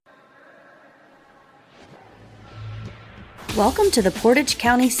Welcome to the Portage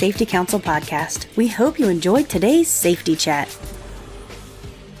County Safety Council podcast. We hope you enjoyed today's safety chat.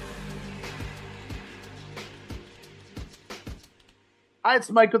 Hi,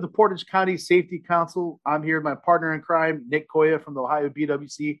 it's Mike with the Portage County Safety Council. I'm here with my partner in crime, Nick Koya from the Ohio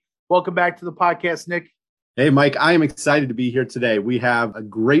BWC. Welcome back to the podcast, Nick. Hey, Mike, I am excited to be here today. We have a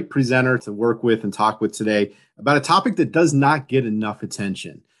great presenter to work with and talk with today about a topic that does not get enough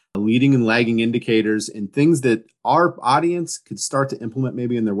attention. Leading and lagging indicators and things that our audience could start to implement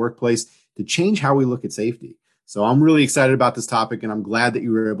maybe in their workplace to change how we look at safety. So I'm really excited about this topic, and I'm glad that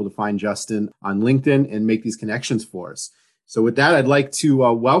you were able to find Justin on LinkedIn and make these connections for us. So with that, I'd like to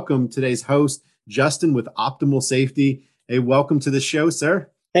welcome today's host, Justin with Optimal Safety. Hey, welcome to the show,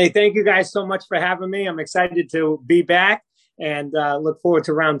 sir. Hey, thank you guys so much for having me. I'm excited to be back and look forward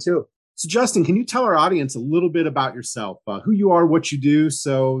to round two. So Justin, can you tell our audience a little bit about yourself, who you are, what you do,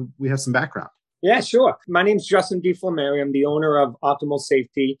 so we have some background? Yeah, sure. My name's Justin DeFlameri. I'm the owner of Optimal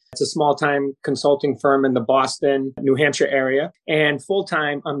Safety. It's a small-time consulting firm in the Boston, New Hampshire area. And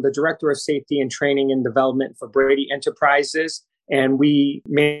full-time, I'm the Director of Safety and Training and Development for Brady Enterprises. And we're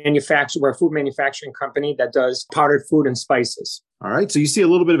a food manufacturing company that does powdered food and spices. All right. So you see a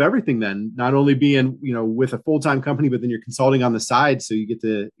little bit of everything then, not only being, with a full-time company, but then you're consulting on the side. So you get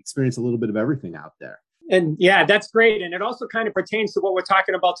to experience a little bit of everything out there. And yeah, that's great. And it also kind of pertains to what we're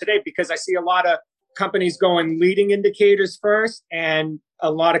talking about today, because I see a lot of companies going leading indicators first, and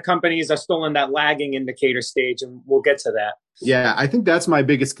a lot of companies are still in that lagging indicator stage. And we'll get to that. Yeah, I think that's my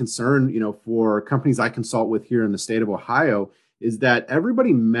biggest concern, for companies I consult with here in the state of Ohio, is that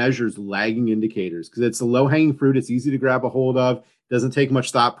everybody measures lagging indicators because it's a low-hanging fruit. It's easy to grab a hold of. Doesn't take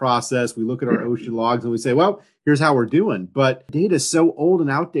much thought process. We look at our OSHA logs and we say, well, here's how we're doing. But data is so old and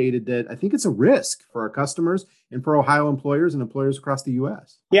outdated that I think it's a risk for our customers and for Ohio employers and employers across the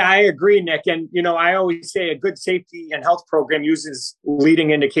U.S. Yeah, I agree, Nick. And, I always say a good safety and health program uses leading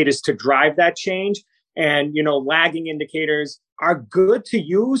indicators to drive that change. And, lagging indicators are good to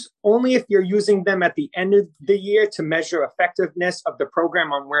use only if you're using them at the end of the year to measure effectiveness of the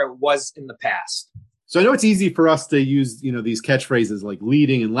program on where it was in the past. So I know it's easy for us to use, these catchphrases like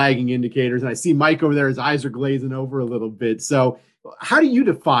leading and lagging indicators. And I see Mike over there, his eyes are glazing over a little bit. So how do you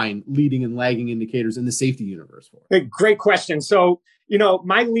define leading and lagging indicators in the safety universe for? Great question. So,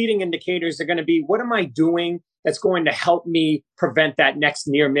 my leading indicators are going to be, what am I doing that's going to help me prevent that next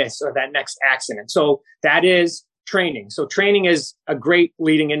near miss or that next accident? So that is training. So training is a great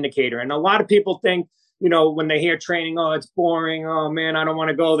leading indicator. And a lot of people think, when they hear training, oh, it's boring. Oh, man, I don't want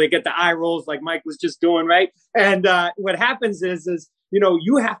to go. They get the eye rolls like Mike was just doing, right? And what happens is,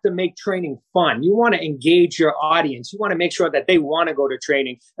 you have to make training fun. You want to engage your audience. You want to make sure that they want to go to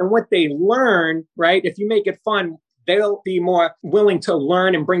training. And what they learn, right, if you make it fun, they'll be more willing to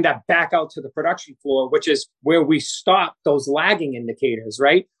learn and bring that back out to the production floor, which is where we stop those lagging indicators,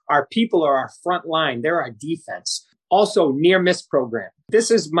 right? Our people are our front line. They're our defense. Also, near miss program.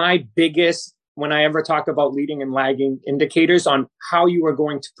 This is my biggest when I ever talk about leading and lagging indicators on how you are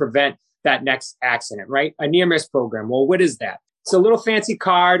going to prevent that next accident, right? A near miss program. Well, what is that? It's a little fancy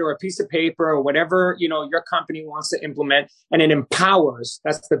card or a piece of paper or whatever, your company wants to implement. And it empowers,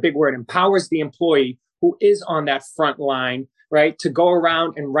 that's the big word, empowers the employee who is on that front line, right, to go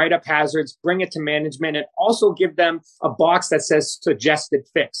around and write up hazards, bring it to management, and also give them a box that says suggested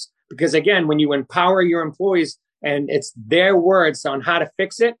fix. Because again, when you empower your employees and it's their words on how to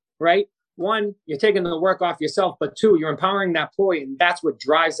fix it, right? One, you're taking the work off yourself, but two, you're empowering that employee. And that's what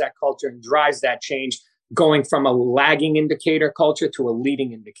drives that culture and drives that change, going from a lagging indicator culture to a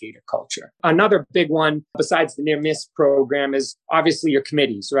leading indicator culture. Another big one, besides the near miss program, is obviously your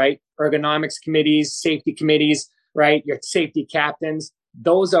committees, right? Ergonomics committees, safety committees, right? Your safety captains.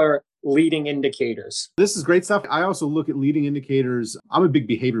 Those are leading indicators. This is great stuff. I also look at leading indicators. I'm a big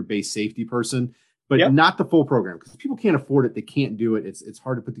behavior-based safety person, but not the full program because people can't afford it. They can't do it. It's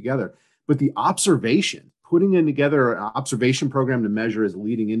hard to put together. But the observation, putting in together an observation program to measure as a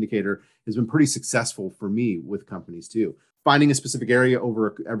leading indicator has been pretty successful for me with companies too. Finding a specific area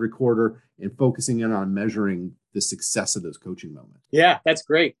over every quarter and focusing in on measuring the success of those coaching moments. Yeah, that's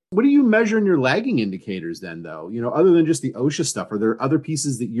great. What do you measure in your lagging indicators then, though? Other than just the OSHA stuff, are there other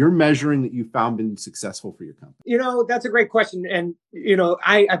pieces that you're measuring that you found been successful for your company? That's a great question. And,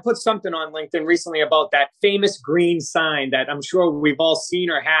 I put something on LinkedIn recently about that famous green sign that I'm sure we've all seen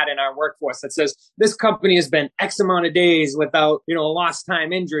or had in our workforce that says, this company has been X amount of days without, a lost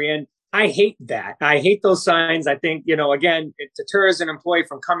time injury. And I hate that. I hate those signs. I think, again, it deters an employee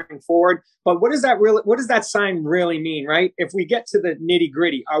from coming forward. But what does that sign really mean, right? If we get to the nitty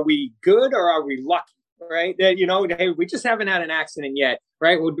gritty, are we good or are we lucky? right? That, hey, we just haven't had an accident yet,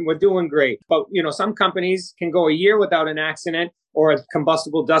 right? We're doing great. But, some companies can go a year without an accident or a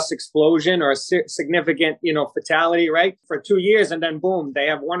combustible dust explosion or a significant, fatality, right? For 2 years, and then boom, they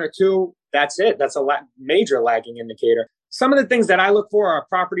have one or two. That's it. That's a major lagging indicator. Some of the things that I look for are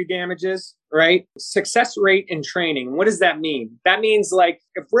property damages, right? Success rate in training. What does that mean? That means, like,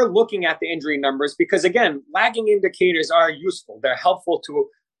 if we're looking at the injury numbers, because again, lagging indicators are useful. They're helpful to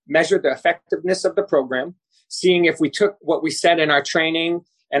measure the effectiveness of the program, seeing if we took what we said in our training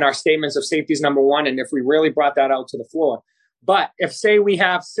and our statements of safety is number one, and if we really brought that out to the floor. But if, say, we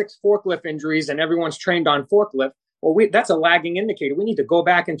have 6 forklift injuries and everyone's trained on forklift, well, that's a lagging indicator. We need to go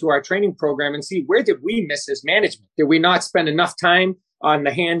back into our training program and see, where did we miss as management? Did we not spend enough time on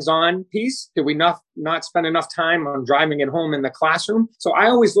the hands-on piece? Did we not spend enough time on driving it home in the classroom? So I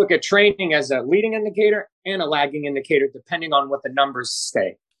always look at training as a leading indicator and a lagging indicator, depending on what the numbers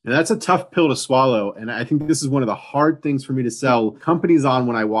say. And that's a tough pill to swallow. And I think this is one of the hard things for me to sell companies on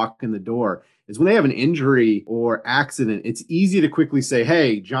when I walk in the door, is when they have an injury or accident, it's easy to quickly say,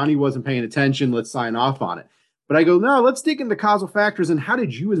 hey, Johnny wasn't paying attention, let's sign off on it. But I go, no, let's dig into causal factors and how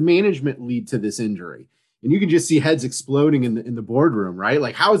did you as management lead to this injury? And you can just see heads exploding in the boardroom, right?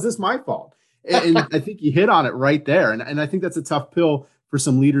 Like, how is this my fault? And I think you hit on it right there. And I think that's a tough pill for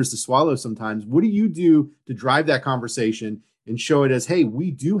some leaders to swallow sometimes. What do you do to drive that conversation and show it as, hey,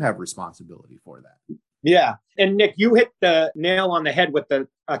 we do have responsibility for that? Yeah. And Nick, you hit the nail on the head with the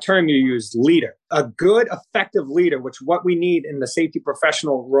term you used, leader. A good, effective leader, which what we need in the safety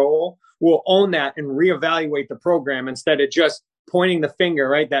professional role, will own that and reevaluate the program instead of just pointing the finger,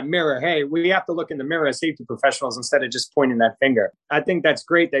 right? That mirror. Hey, we have to look in the mirror as safety professionals instead of just pointing that finger. I think that's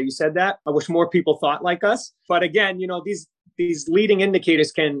great that you said that. I wish more people thought like us. But again, these leading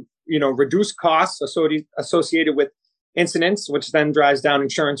indicators can, reduce costs associated with incidents, which then drives down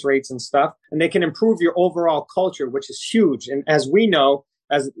insurance rates and stuff. And they can improve your overall culture, which is huge. And as we know,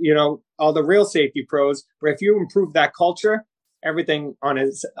 all the real safety pros, where if you improve that culture, everything on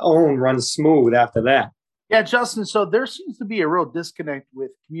its own runs smooth after that. Yeah, Justin. So there seems to be a real disconnect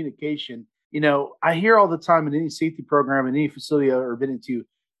with communication. I hear all the time in any safety program, in any facility I've ever been into,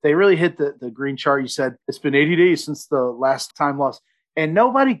 they really hit the green chart. You said it's been 80 days since the last time lost. And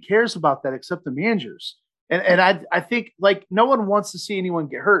nobody cares about that except the managers. And I think, like, no one wants to see anyone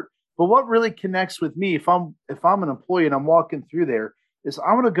get hurt. But what really connects with me, if I'm an employee and I'm walking through there, is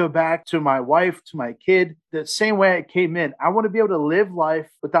I want to go back to my wife, to my kid, the same way I came in. I want to be able to live life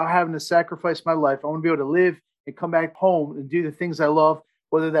without having to sacrifice my life. I want to be able to live and come back home and do the things I love,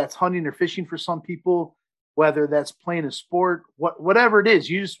 whether that's hunting or fishing for some people, whether that's playing a sport, whatever it is.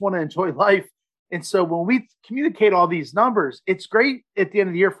 You just want to enjoy life. And so when we communicate all these numbers, it's great at the end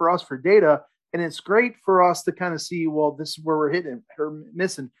of the year for us for data. And it's great for us to kind of see, well, this is where we're hitting or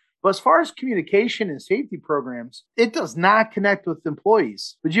missing. But as far as communication and safety programs, it does not connect with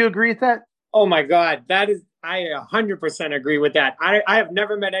employees. Would you agree with that? Oh my God, I 100% agree with that. I have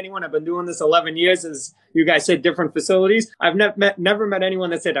never met anyone. I've been doing this 11 years, as you guys said, different facilities. I've never met anyone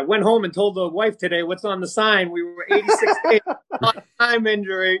that said, I went home and told the wife today, what's on the sign? We were 86 days time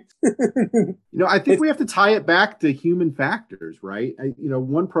injury. I think we have to tie it back to human factors, right?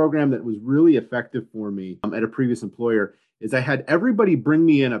 One program that was really effective for me at a previous employer is I had everybody bring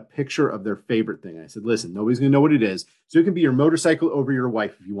me in a picture of their favorite thing. I said, listen, nobody's going to know what it is. So it can be your motorcycle over your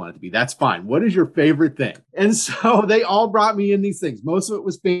wife if you want it to be. That's fine. What is your favorite thing? And so they all brought me in these things. Most of it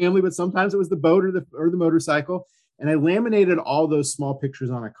was family, but sometimes it was the boat or the motorcycle. And I laminated all those small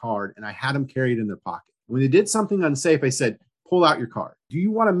pictures on a card and I had them carried in their pocket. When they did something unsafe, I said, pull out your card. Do you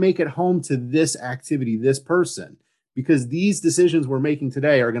want to make it home to this activity, this person? Because these decisions we're making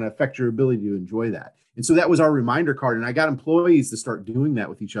today are going to affect your ability to enjoy that. And so that was our reminder card. And I got employees to start doing that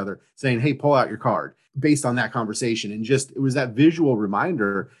with each other, saying, hey, pull out your card based on that conversation. And it was that visual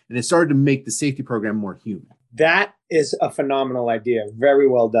reminder. And it started to make the safety program more human. That is a phenomenal idea. Very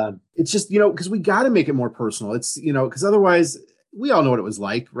well done. It's just, because we got to make it more personal. It's, because otherwise we all know what it was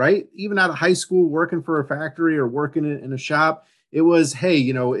like, right? Even out of high school, working for a factory or working in a shop, it was, hey,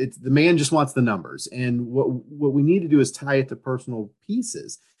 it's the man just wants the numbers. And what we need to do is tie it to personal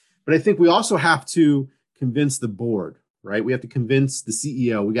pieces. But I think we also have to convince the board, right? We have to convince the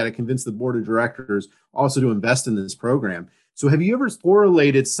CEO. We got to convince the board of directors also to invest in this program. So have you ever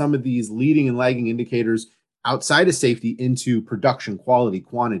correlated some of these leading and lagging indicators outside of safety into production, quality,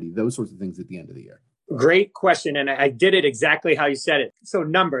 quantity, those sorts of things at the end of the year? Great question. And I did it exactly how you said it. So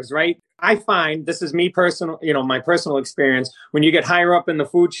numbers, right? I find, this is me personal, my personal experience, when you get higher up in the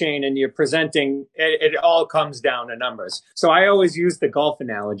food chain and you're presenting, it all comes down to numbers. So I always use the golf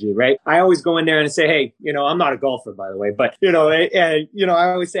analogy, right? I always go in there and say, hey, I'm not a golfer, by the way, but, I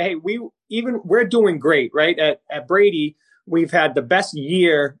always say, hey, we're doing great, right? At Brady, we've had the best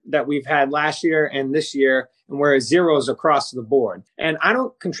year that we've had last year and this year, and we're at zeros across the board. And I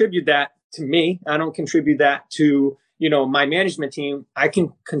don't contribute that to me. I don't contribute that to, my management team. I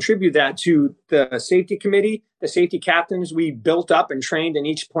can contribute that to the safety committee, the safety captains we built up and trained in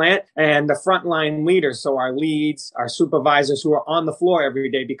each plant, and the frontline leaders. So our leads, our supervisors who are on the floor every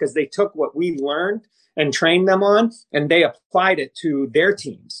day, because they took what we learned and trained them on, and they applied it to their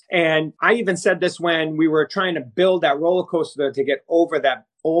teams. And I even said this when we were trying to build that roller coaster to get over that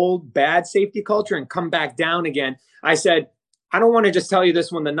old bad safety culture and come back down again. I said, I don't want to just tell you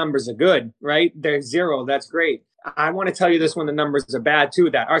this when the numbers are good, right? They're zero. That's great. I want to tell you this when the numbers are bad too,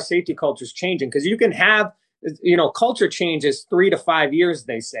 that our safety culture is changing, because you can have, culture changes 3 to 5 years,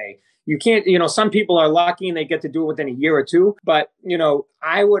 they say. You can't, some people are lucky and they get to do it within a year or two. But,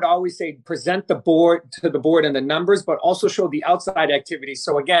 I would always say present the board and the numbers, but also show the outside activities.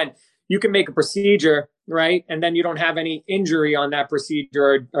 So again, you can make a procedure, right? And then you don't have any injury on that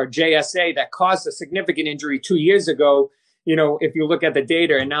procedure or JSA that caused a significant injury 2 years ago. If you look at the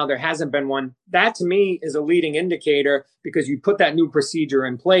data and now there hasn't been one, that to me is a leading indicator, because you put that new procedure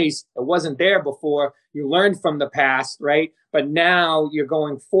in place. It wasn't there before. You learned from the past, right? But now you're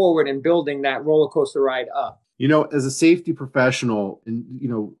going forward and building that roller coaster ride up. As a safety professional, and,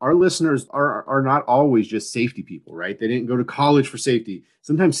 our listeners are not always just safety people, right? They didn't go to college for safety.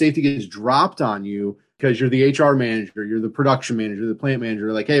 Sometimes safety gets dropped on you because you're the HR manager, you're the production manager, the plant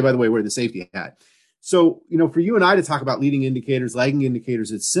manager. Like, hey, by the way, wear the safety hat. So, for you and I to talk about leading indicators, lagging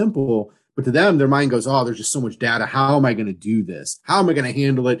indicators, it's simple, but to them, their mind goes, oh, there's just so much data. How am I going to do this? How am I going to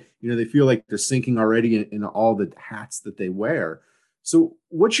handle it? They feel like they're sinking already in all the hats that they wear. So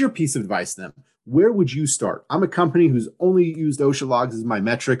what's your piece of advice then? Where would you start? I'm a company who's only used OSHA logs as my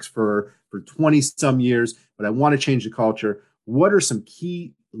metrics for 20 some years, but I want to change the culture. What are some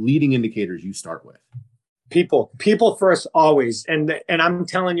key leading indicators you start with? People first, always. And I'm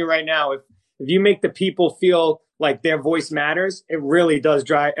telling you right now, if you make the people feel like their voice matters, it really does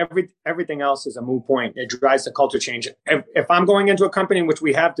drive everything else is a moot point. It drives the culture change. If I'm going into a company in which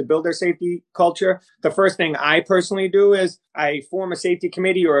we have to build their safety culture, the first thing I personally do is I form a safety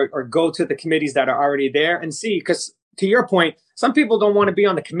committee or go to the committees that are already there and see, because to your point, some people don't want to be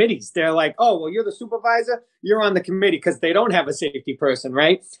on the committees. They're like, oh, well, you're the supervisor, you're on the committee, because they don't have a safety person,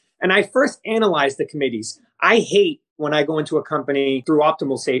 right? And I first analyze the committees. I hate when I go into a company through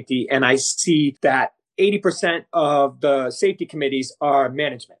Optimal Safety and I see that 80% of the safety committees are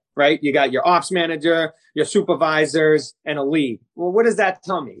management, right? You got your ops manager, your supervisors, and a lead. Well, what does that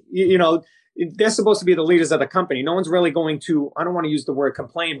tell me? They're supposed to be the leaders of the company. No one's really going to, I don't want to use the word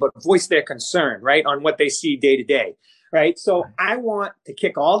complain, but voice their concern, right, on what they see day to day, right? So I want to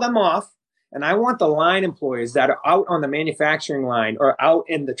kick all them off, and I want the line employees that are out on the manufacturing line or out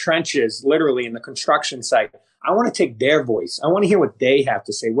in the trenches, literally in the construction site. I want to take their voice. I want to hear what they have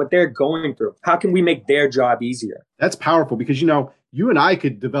to say, what they're going through. How can we make their job easier? That's powerful, because, you and I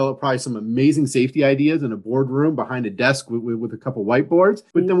could develop probably some amazing safety ideas in a boardroom behind a desk with a couple whiteboards.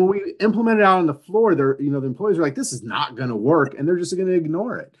 But then when we implement it out on the floor, the employees are like, this is not going to work, and they're just going to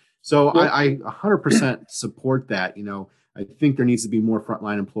ignore it. So I 100% support that. I think there needs to be more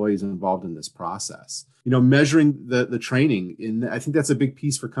frontline employees involved in this process. Measuring the training, and I think that's a big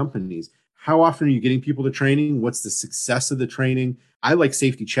piece for companies. How often are you getting people to training? What's the success of the training? I like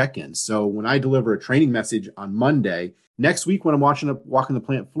safety check-ins. So when I deliver a training message on Monday, next week when I'm walking the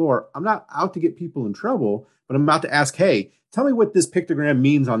plant floor, I'm not out to get people in trouble, but I'm about to ask, hey, tell me what this pictogram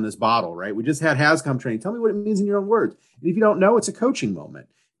means on this bottle, right? We just had HAZCOM training. Tell me what it means in your own words. And if you don't know, it's a coaching moment.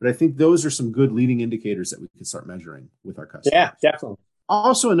 But I think those are some good leading indicators that we can start measuring with our customers. Yeah, definitely.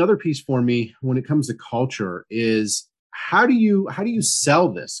 Also, another piece for me when it comes to culture is how do you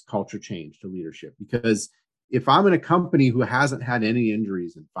sell this culture change to leadership? Because if I'm in a company who hasn't had any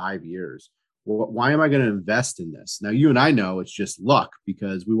injuries in 5 years, well, why am I going to invest in this? Now, you and I know it's just luck,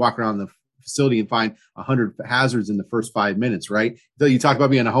 because we walk around the facility and find 100 hazards in the first 5 minutes, right? So you talk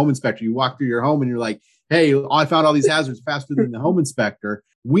about being a home inspector. You walk through your home and you're like, hey, I found all these hazards faster than the home inspector.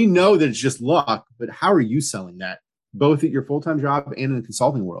 We know that it's just luck, but how are you selling that, both at your full-time job and in the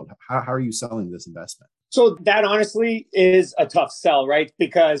consulting world? How are you selling this investment? So that honestly is a tough sell, right?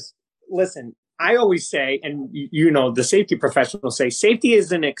 Because listen, I always say, and the safety professionals say, safety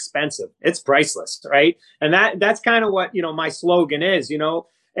isn't expensive. It's priceless, right? And that's kind of what, my slogan is,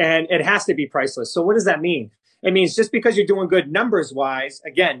 and it has to be priceless. So what does that mean? It means just because you're doing good numbers wise,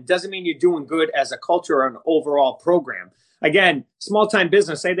 again, doesn't mean you're doing good as a culture or an overall program. Again, small time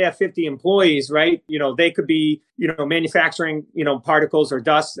business, say they have 50 employees, right? They could be, manufacturing, particles or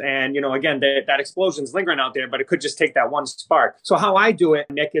dust. And, again, that explosion's lingering out there, but it could just take that one spark. So how I do it,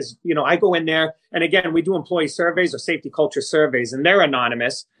 Nick, is, I go in there and again, we do employee surveys or safety culture surveys, and they're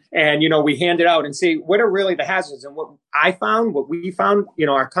anonymous. And, we hand it out and see what are really the hazards. And what we found,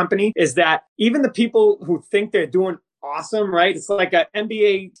 our company, is that even the people who think they're doing awesome, right? It's like an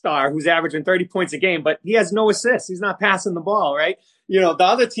NBA star who's averaging 30 points a game, but he has no assists. He's not passing the ball, right? The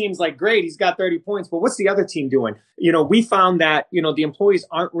other team's like, great, he's got 30 points, but what's the other team doing? We found that, the employees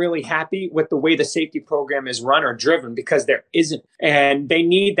aren't really happy with the way the safety program is run or driven because there isn't. And they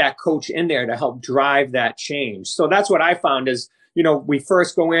need that coach in there to help drive that change. So that's what I found is, we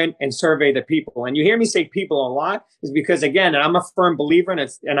first go in and survey the people. And you hear me say people a lot is because, again, and I'm a firm believer,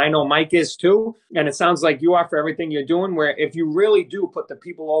 and I know Mike is too, and it sounds like you are for everything you're doing, where if you really do put the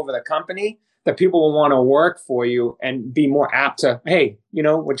people over the company, the people will want to work for you and be more apt to, hey,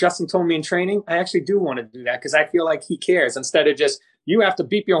 what Justin told me in training, I actually do want to do that because I feel like he cares, instead of just, you have to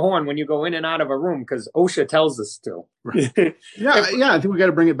beep your horn when you go in and out of a room because OSHA tells us to. Right. Yeah, I think we got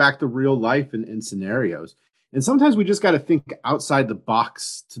to bring it back to real life and scenarios. And sometimes we just got to think outside the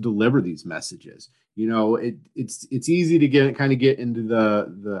box to deliver these messages. It's easy to get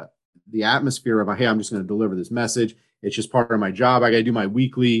into the atmosphere of, hey, I'm just going to deliver this message. It's just part of my job. I got to do my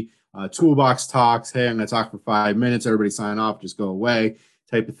weekly toolbox talks. Hey, I'm going to talk for 5 minutes. Everybody sign off, just go away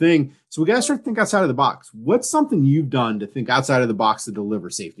type of thing. So we got to start to think outside of the box. What's something you've done to think outside of the box to deliver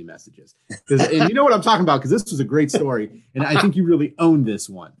safety messages? And you know what I'm talking about, because this was a great story. And I think you really owned this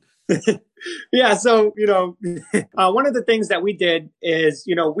one. Yeah. So, one of the things that we did is,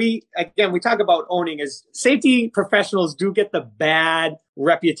 we talk about owning is safety professionals do get the bad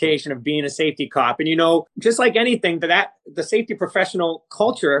reputation of being a safety cop. And, just like anything that the safety professional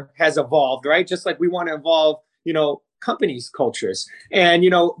culture has evolved, right? Just like we want to evolve, companies' cultures. And,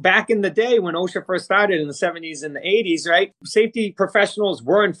 back in the day when OSHA first started in the 70s and the 80s, right? Safety professionals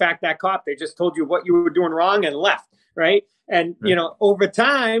were in fact that cop. They just told you what you were doing wrong and left, right? And, over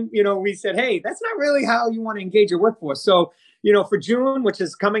time, we said, hey, that's not really how you want to engage your workforce. So, for June, which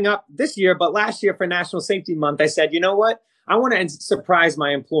is coming up this year, but last year for National Safety Month, I said, you know what? I want to surprise my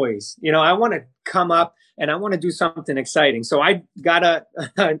employees. I want to come up and I want to do something exciting. So I got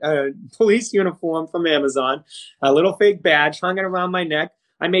a police uniform from Amazon, a little fake badge, hung it around my neck.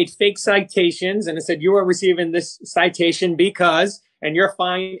 I made fake citations and I said, you are receiving this citation because, and your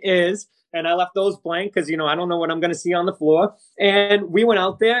fine is. And I left those blank because, I don't know what I'm going to see on the floor. And we went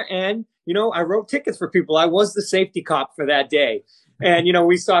out there and, I wrote tickets for people. I was the safety cop for that day. And,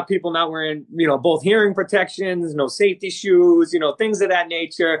 we saw people not wearing, both hearing protections, no safety shoes, things of that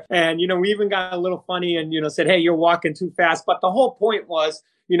nature. And, we even got a little funny and, said, hey, you're walking too fast. But the whole point was,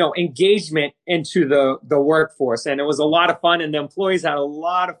 engagement into the workforce. And it was a lot of fun. And the employees had a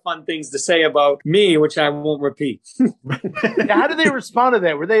lot of fun things to say about me, which I won't repeat. How did they respond to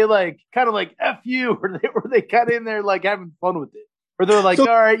that? Were they kind of like F you? Or were they kind of in there having fun with it? Or they're like, all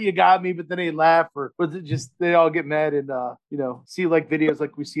right, you got me, but then they laugh? Or was it just they all get mad and, see videos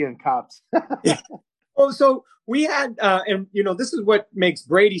like we see on Cops? Oh, so we had, and this is what makes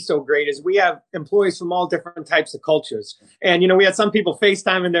Brady so great is we have employees from all different types of cultures. And, we had some people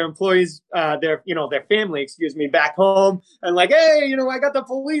FaceTiming their employees, their family, back home and like, hey, I got the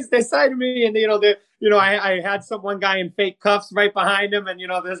police, they cited me. And, I had one guy in fake cuffs right behind him and,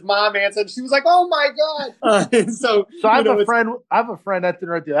 his mom answered, she was like, oh my God. So I have a friend, that's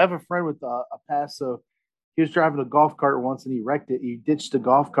right there. I have a friend with a pass. So he was driving a golf cart once and he wrecked it. He ditched the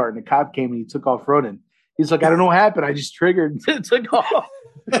golf cart and the cop came and he took off running. He's like, I don't know what happened. I just triggered and took off.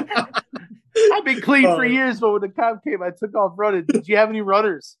 I've been clean for years, but when the cop came, I took off running. Did you have any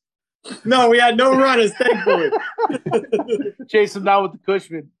runners? No, we had no runners, thankfully. Chase him down with the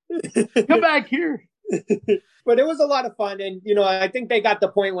Cushman. Come back here. But it was a lot of fun. And, I think they got the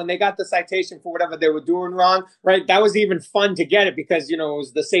point when they got the citation for whatever they were doing wrong, right? That was even fun to get it because, it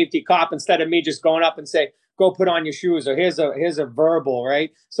was the safety cop instead of me just going up and say, go put on your shoes or here's a verbal, right?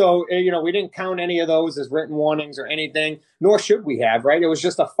 So, we didn't count any of those as written warnings or anything, nor should we have, right? It was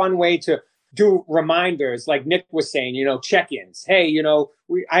just a fun way to do reminders like Nick was saying, check-ins. Hey,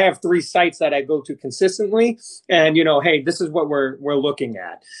 I have 3 sites that I go to consistently and, hey, this is what we're looking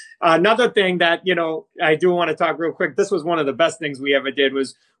at. Another thing that, I do want to talk real quick. This was one of the best things we ever did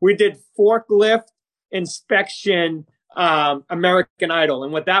was we did forklift inspection American Idol.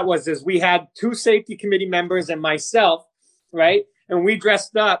 And what that was is we had 2 safety committee members and myself, right? And we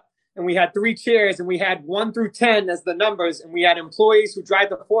dressed up and we had 3 chairs, and we had 1 through 10 as the numbers, and we had employees who drive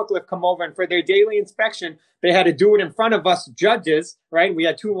the forklift come over, and for their daily inspection, they had to do it in front of us judges, right? We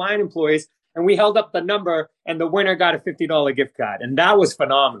had 2 line employees, and we held up the number, and the winner got a $50 gift card, and that was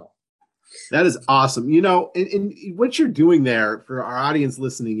phenomenal. That is awesome. You know, and what you're doing there for our audience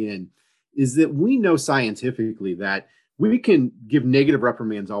listening in is that we know scientifically that we can give negative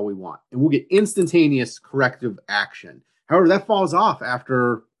reprimands all we want, and we'll get instantaneous corrective action. However, that falls off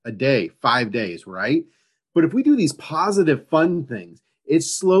after a day, 5 days, right? But if we do these positive, fun things, it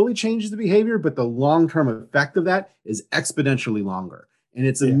slowly changes the behavior, but the long-term effect of that is exponentially longer. And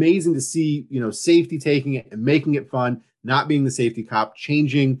it's amazing to see, you know, safety taking it and making it fun, not being the safety cop,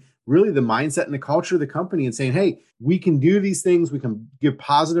 changing really the mindset and the culture of the company and saying, hey, we can do these things. We can give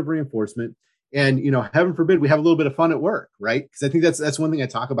positive reinforcement. And, you know, heaven forbid we have a little bit of fun at work, right? Because I think that's one thing I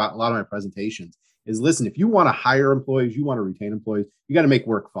talk about in a lot of my presentations is, listen, if you want to hire employees, you want to retain employees, you got to make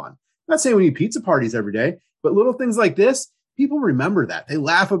work fun. I'm not saying we need pizza parties every day, but little things like this, people remember that. They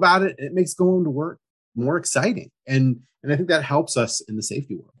laugh about it, and it makes going to work more exciting. And I think that helps us in the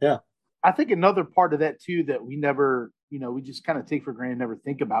safety world. Yeah. I think another part of that too that we never, you know, we just kind of take for granted, never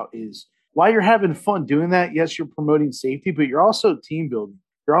think about is while you're having fun doing that, yes, you're promoting safety, but you're also team building.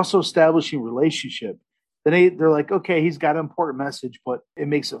 You're also establishing relationship. Then they're like, okay, he's got an important message, but it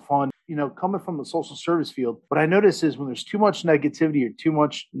makes it fun. You know, coming from the social service field, what I notice is when there's too much negativity or too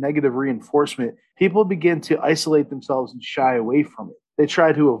much negative reinforcement, people begin to isolate themselves and shy away from it. They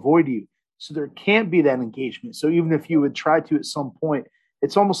try to avoid you. So there can't be that engagement. So even if you would try to at some point,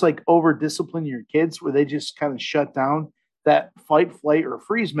 it's almost like over disciplining your kids where they just kind of shut down that fight, flight, or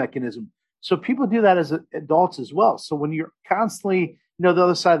freeze mechanism. So people do that as adults as well. So when you're constantly, you know, the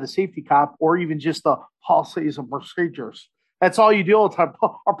other side of the safety cop, or even just the policies and procedures, that's all you do all the time.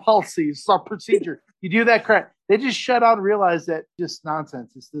 Our policies, our procedure. You do that crap. They just shut out and realize that just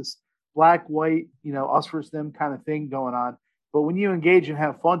nonsense. It's this black, white, you know, us versus them kind of thing going on. But when you engage and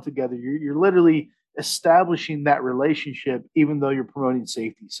have fun together, you're literally establishing that relationship, even though you're promoting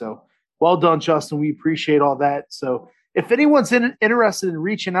safety. So well done, Justin. We appreciate all that. So if anyone's interested in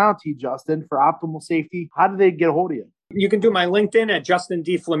reaching out to you, Justin, for optimal safety, how do they get a hold of you? You can do my LinkedIn at Justin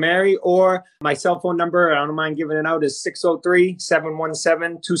D. Flammari, or my cell phone number, I don't mind giving it out, is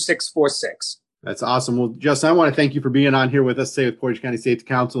 603-717-2646. That's awesome. Well, Justin, I want to thank you for being on here with us today with Portage County Safety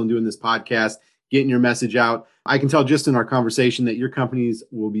Council and doing this podcast, getting your message out. I can tell just in our conversation that your companies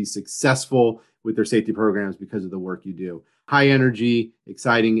will be successful with their safety programs because of the work you do. High energy,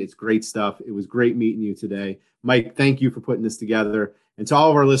 exciting. It's great stuff. It was great meeting you today. Mike, thank you for putting this together. And to all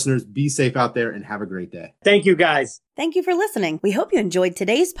of our listeners, be safe out there and have a great day. Thank you, guys. Thank you for listening. We hope you enjoyed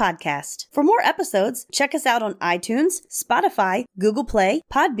today's podcast. For more episodes, check us out on iTunes, Spotify, Google Play,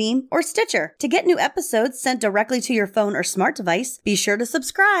 Podbean, or Stitcher. To get new episodes sent directly to your phone or smart device, be sure to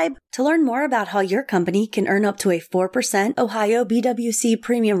subscribe. To learn more about how your company can earn up to a 4% Ohio BWC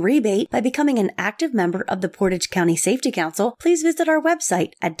premium rebate by becoming an active member of the Portage County Safety Council, please visit our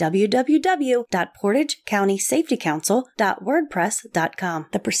website at www.portagecountysafetycouncil.wordpress.com.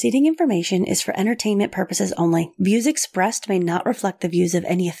 The preceding information is for entertainment purposes only. Views expressed may not reflect the views of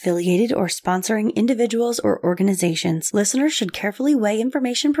any affiliated or sponsoring individuals or organizations. Listeners should carefully weigh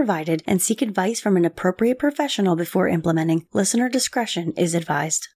information provided and seek advice from an appropriate professional before implementing. Listener discretion is advised.